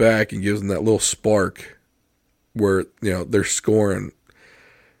comes back and gives them that little spark where, you know, they're scoring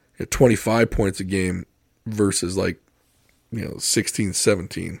 25 points a game versus 16,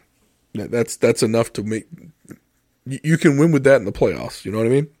 17, that's enough to make you can win with that in the playoffs. You know what I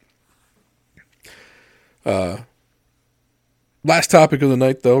mean? Last topic of the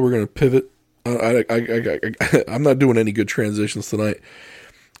night, though, we're going to pivot. I'm not doing any good transitions tonight.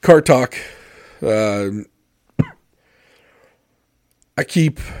 Car talk. I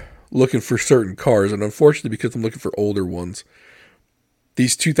keep looking for certain cars, and unfortunately, because I'm looking for older ones,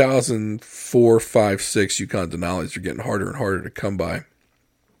 these 2004, 5, 6 Yukon Denali's are getting harder and harder to come by.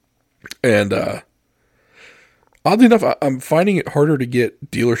 And oddly enough, I'm finding it harder to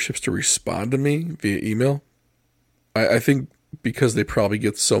get dealerships to respond to me via email. I think because they probably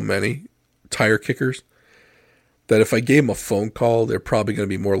get so many tire kickers that if I gave them a phone call, they're probably going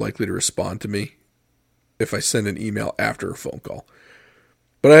to be more likely to respond to me if I send an email after a phone call.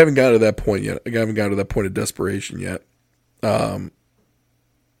 But I haven't gotten to that point yet. I haven't gotten to that point of desperation yet.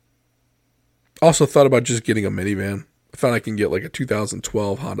 Also thought about just getting a minivan. I found I can get like a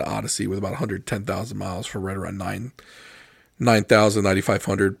 2012 Honda Odyssey with about 110,000 miles for right around $9,000,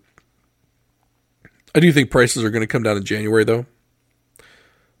 $9,500. I do think prices are going to come down in January, though.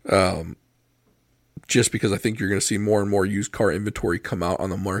 Just because I think you're going to see more and more used car inventory come out on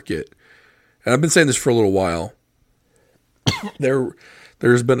the market. And I've been saying this for a little while.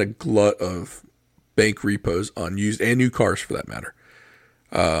 There's been a glut of bank repos on used and new cars, for that matter.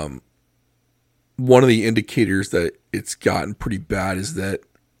 One of the indicators that it's gotten pretty bad is that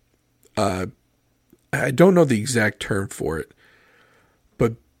I don't know the exact term for it,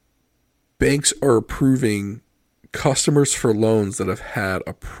 but banks are approving customers for loans that have had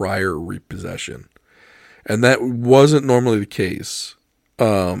a prior repossession. And that wasn't normally the case.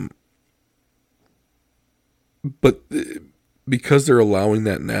 But because they're allowing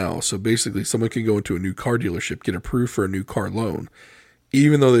that now, so basically someone can go into a new car dealership, get approved for a new car loan,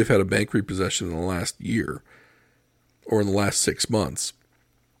 even though they've had a bank repossession in the last year or in the last 6 months.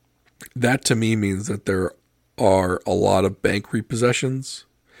 That to me means that there are a lot of bank repossessions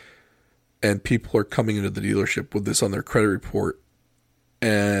and people are coming into the dealership with this on their credit report.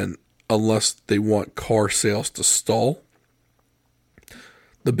 And unless they want car sales to stall,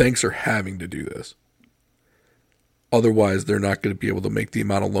 the banks are having to do this. Otherwise, they're not going to be able to make the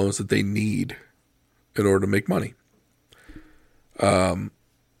amount of loans that they need in order to make money.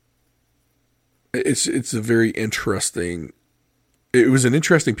 It's a very interesting. It was an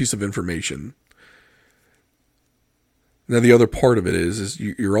interesting piece of information. Now, the other part of it is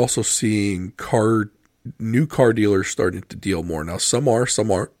you're also seeing new car dealers starting to deal more. Now, some are, some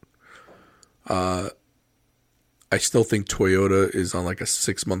aren't. I still think Toyota is on like a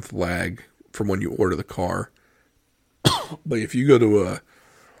 6-month lag from when you order the car. But if you go to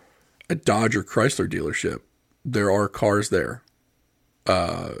a Dodge or Chrysler dealership, there are cars there.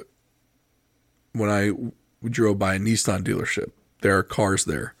 When I drove by a Nissan dealership, there are cars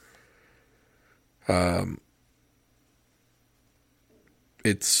there.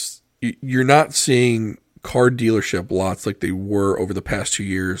 You're not seeing car dealership lots like they were over the past 2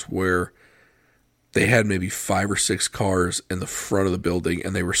 years where they had maybe 5 or 6 cars in the front of the building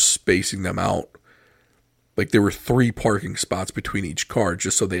and they were spacing them out. Like there were 3 parking spots between each car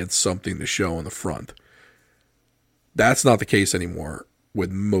just so they had something to show in the front. That's not the case anymore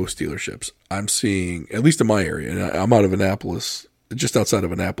with most dealerships. I'm seeing, at least in my area, and I'm out of Annapolis, just outside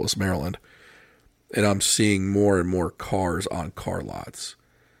of Annapolis, Maryland, and I'm seeing more and more cars on car lots.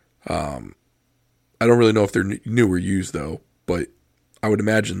 I don't really know if they're new or used, though, but I would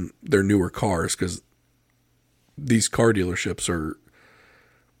imagine they're newer cars because these car dealerships are,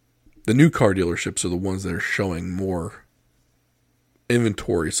 the new car dealerships are the ones that are showing more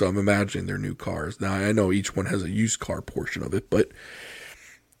inventory, so I'm imagining they're new cars. Now, I know each one has a used car portion of it, but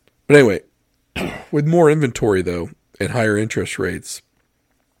But anyway, with more inventory, though, and higher interest rates,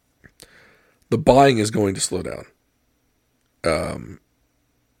 the buying is going to slow down.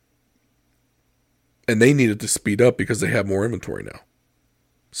 And they needed to speed up because they have more inventory now.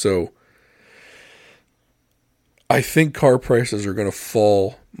 So I think car prices are going to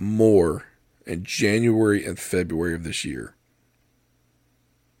fall more in January and February of this year.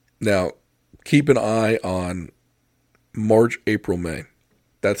 Now, keep an eye on March, April, May.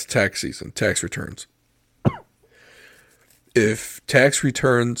 That's tax season, tax returns. If tax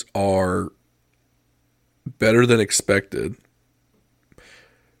returns are better than expected,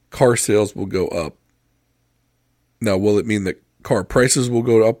 car sales will go up. Now, will it mean that car prices will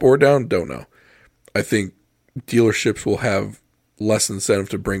go up or down? Don't know. I think dealerships will have less incentive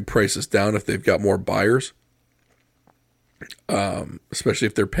to bring prices down if they've got more buyers, especially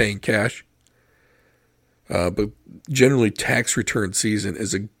if they're paying cash. But generally, tax return season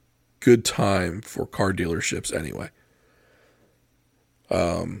is a good time for car dealerships anyway.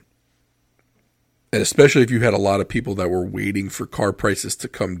 And especially if you had a lot of people that were waiting for car prices to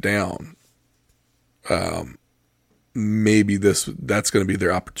come down, maybe that's going to be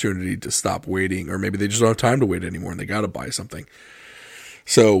their opportunity to stop waiting, or maybe they just don't have time to wait anymore and they got to buy something.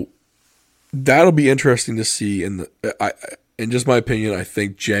 So that'll be interesting to see. In just my opinion, I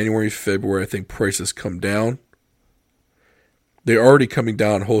think January, February, I think prices come down. They're already coming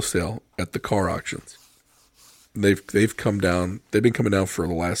down wholesale at the car auctions. They've come down. They've been coming down for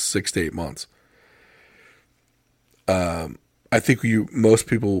the last 6 to 8 months. I think most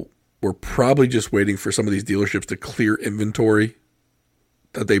people were probably just waiting for some of these dealerships to clear inventory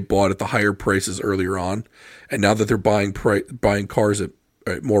that they bought at the higher prices earlier on, and now that they're buying cars at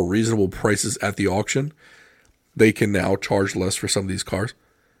more reasonable prices at the auction, they can now charge less for some of these cars.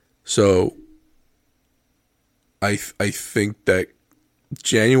 So I think that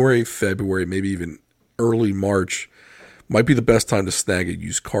January, February, maybe even early March might be the best time to snag a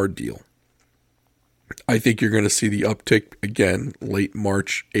used car deal. I think you're going to see the uptick again late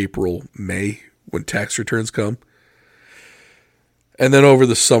March, April, May when tax returns come. And then over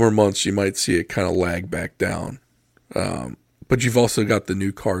the summer months, you might see it kind of lag back down. But you've also got the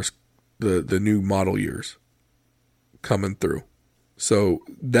new cars, the new model years coming through. So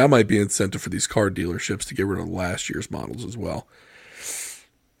that might be incentive for these car dealerships to get rid of last year's models as well.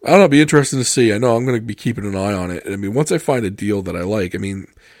 I don't know, it'll be interesting to see. I know I'm going to be keeping an eye on it. I mean, once I find a deal that I like, I mean,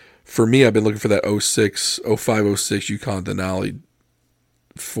 for me, I've been looking for that 05, 06 Yukon Denali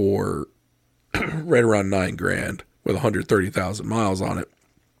for right around $9,000 with 130,000 miles on it.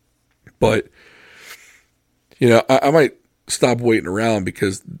 But, you know, I might stop waiting around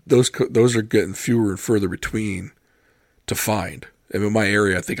because those are getting fewer and further between to find. And in my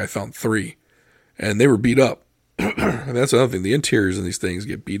area, I think I found 3, and they were beat up. And that's another thing. The interiors in these things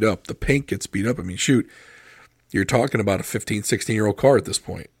get beat up. The paint gets beat up. I mean, shoot, you're talking about a 15, 16-year-old car at this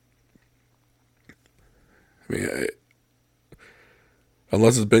point. I mean,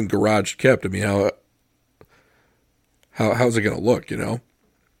 unless it's been garage kept, I mean, how's it going to look, you know?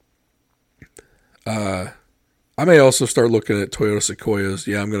 I may also start looking at Toyota Sequoias.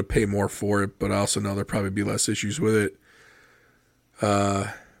 Yeah, I'm going to pay more for it, but I also know there'll probably be less issues with it.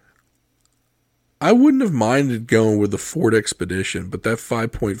 I wouldn't have minded going with the Ford Expedition, but that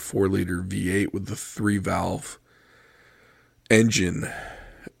 5.4 liter V8 with the 3-valve engine,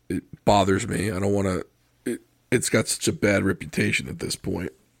 it bothers me. I don't want to. It's got such a bad reputation at this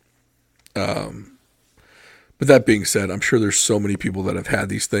point. But that being said, I'm sure there's so many people that have had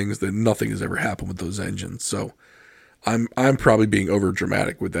these things that nothing has ever happened with those engines. So I'm probably being over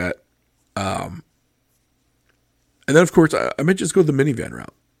dramatic with that. And then of course I might just go the minivan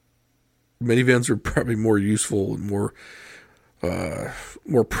route. Minivans are probably more useful and more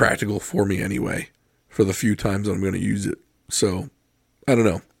practical for me anyway, for the few times I'm going to use it. So I don't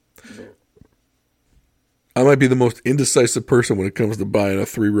know. I might be the most indecisive person when it comes to buying a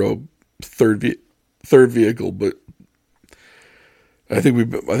 3-row third vehicle, but I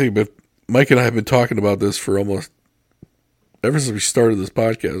think Mike and I have been talking about this for almost ever since we started this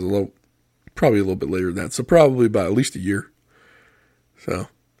podcast. Probably a little bit later than that, so probably about at least a year. So,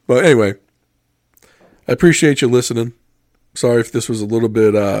 but anyway, I appreciate you listening. Sorry if this was a little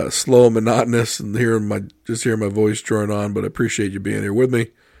bit slow and monotonous and hearing my voice drone on, but I appreciate you being here with me.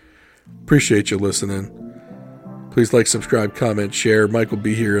 Appreciate you listening. Please like, subscribe, comment, share. Mike will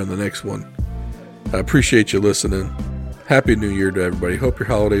be here on the next one. I appreciate you listening. Happy New Year to everybody. Hope your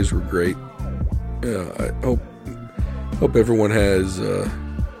holidays were great. I hope everyone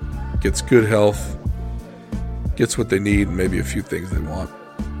gets good health, gets what they need, and maybe a few things they want.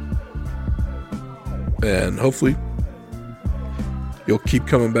 And hopefully you'll keep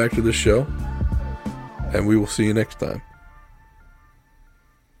coming back to the show, and we will see you next time.